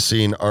have only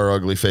seen our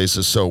ugly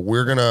faces. So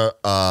we're going to,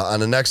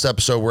 on the next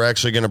episode, we're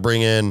actually going to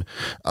bring in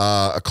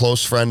a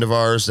close friend of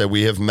ours that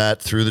we have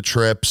met through the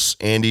trips.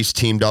 Andy's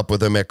teamed up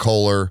with him at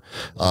Kohler.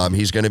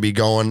 He's going to be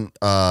going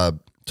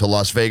to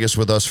Las Vegas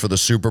with us for the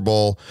Super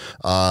Bowl.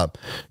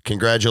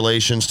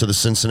 Congratulations to the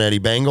Cincinnati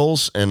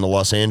Bengals and the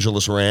Los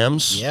Angeles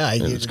Rams. Yeah,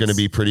 it's going to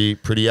be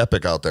pretty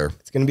epic out there.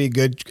 It's going to be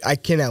good. I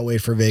cannot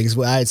wait for Vegas.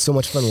 I had so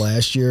much fun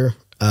last year.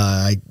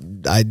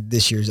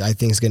 This year's I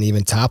think is going to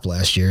even top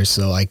last year,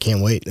 so I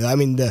can't wait. I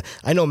mean,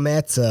 I know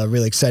Matt's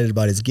really excited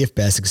about his gift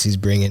baskets he's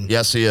bringing.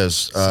 Yes, he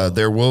is.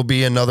 There will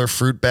be another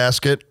fruit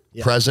basket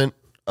present.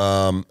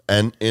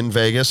 And in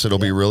Vegas, it'll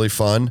be really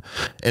fun.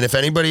 And if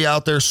anybody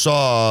out there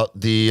saw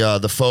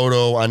the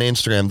photo on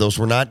Instagram, those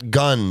were not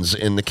guns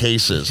in the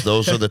cases.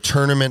 Those are the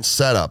tournament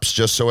setups,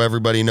 just so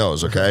everybody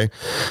knows, okay?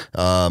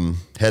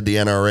 Had the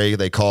NRA,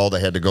 they called. I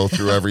had to go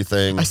through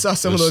everything. I saw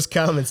some of those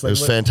comments. Like, it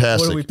was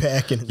fantastic. What are we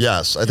packing?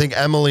 Yes. I think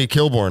Emily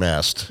Kilborn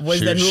asked. Was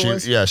that who it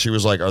was? Yeah, she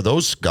was like, are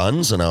those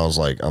guns? And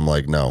I'm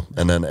like, no.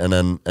 And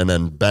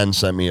then Ben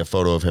sent me a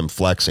photo of him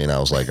flexing. I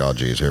was like, oh,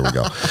 geez, here we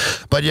go.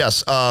 But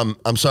yes,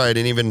 I'm sorry. I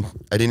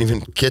didn't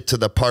even get to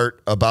the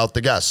part about the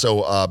guests.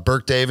 So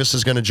Burke Davis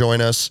is going to join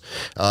us.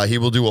 He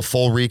will do a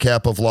full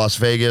recap of Las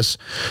Vegas.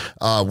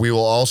 We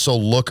will also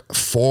look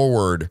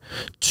forward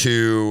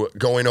to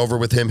going over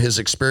with him his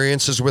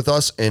experiences with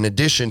us, in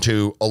addition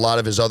to a lot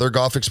of his other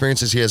golf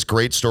experiences. He has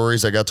great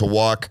stories. I got to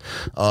walk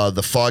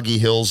the foggy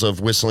hills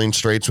of Whistling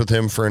Straits with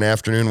him for an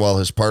afternoon while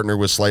his partner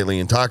was slightly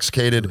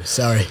intoxicated.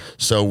 Sorry.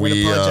 So I'm going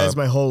to apologize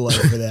my whole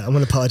life for that. I'm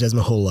going to apologize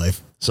my whole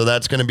life. So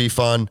that's going to be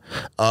fun.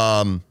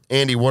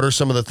 Andy, what are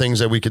some of the things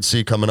that we could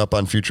see coming up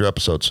on future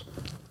episodes?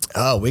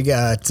 Oh, we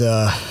got,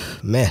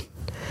 man,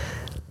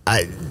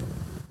 I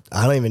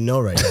don't even know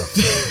right now.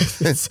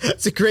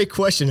 It's a great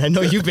question. I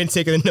know you've been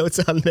taking the notes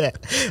on that.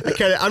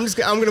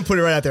 I'm going to put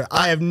it right out there.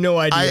 I have no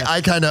idea.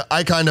 I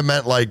kind of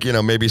meant like,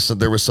 maybe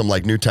there was some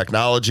like new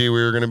technology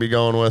we were going to be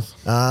going with.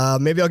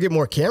 Maybe I'll get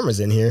more cameras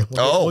in here.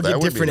 We'll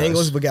get different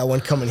angles. We got one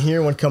coming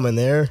here, one coming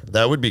there.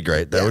 That would be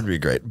great. That would be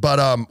great.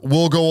 But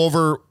we'll go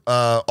over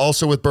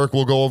also with Burke,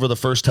 we'll go over the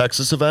First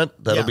Texas event.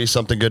 That'll be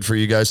something good for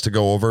you guys to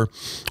go over.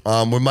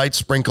 We might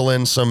sprinkle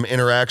in some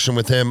interaction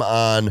with him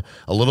on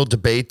a little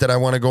debate that I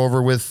want to go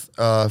over with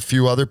a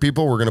few other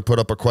people. We're going to put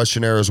up a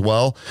questionnaire as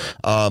well.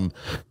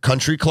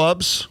 Country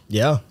clubs.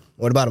 Yeah.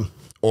 What about them?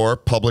 or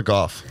public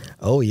off.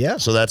 Oh, yeah.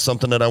 So that's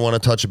something that I want to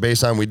touch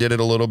base on. We did it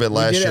a little bit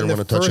last year. We did it in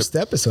the first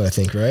episode, I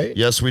think, right?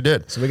 Yes, we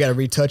did. So we got to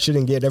retouch it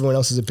and get everyone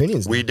else's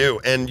opinions. We do.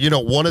 And,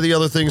 one of the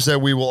other things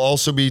that we will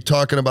also be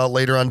talking about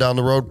later on down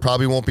the road,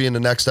 probably won't be in the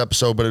next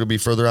episode, but it'll be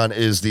further on,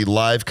 is the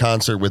live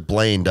concert with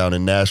Blaine down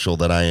in Nashville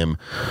that I am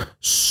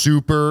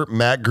super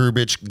Matt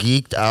Grubich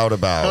geeked out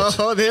about.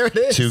 Oh, there it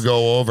is. To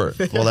go over.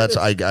 Well, that's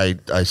I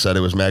said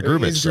it was Matt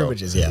Grubich. It's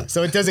Grubich's, yeah.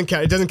 So it doesn't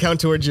count. It doesn't count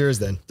towards yours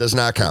then. Does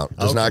not count.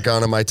 Does not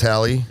count on my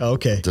tally.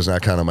 Okay. Does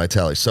not count on my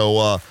tally.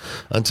 So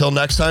until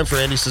next time, for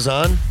Andy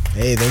Cezanne.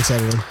 Hey, thanks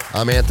everyone.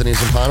 I'm Anthony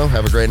Zampano.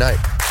 Have a great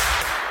night.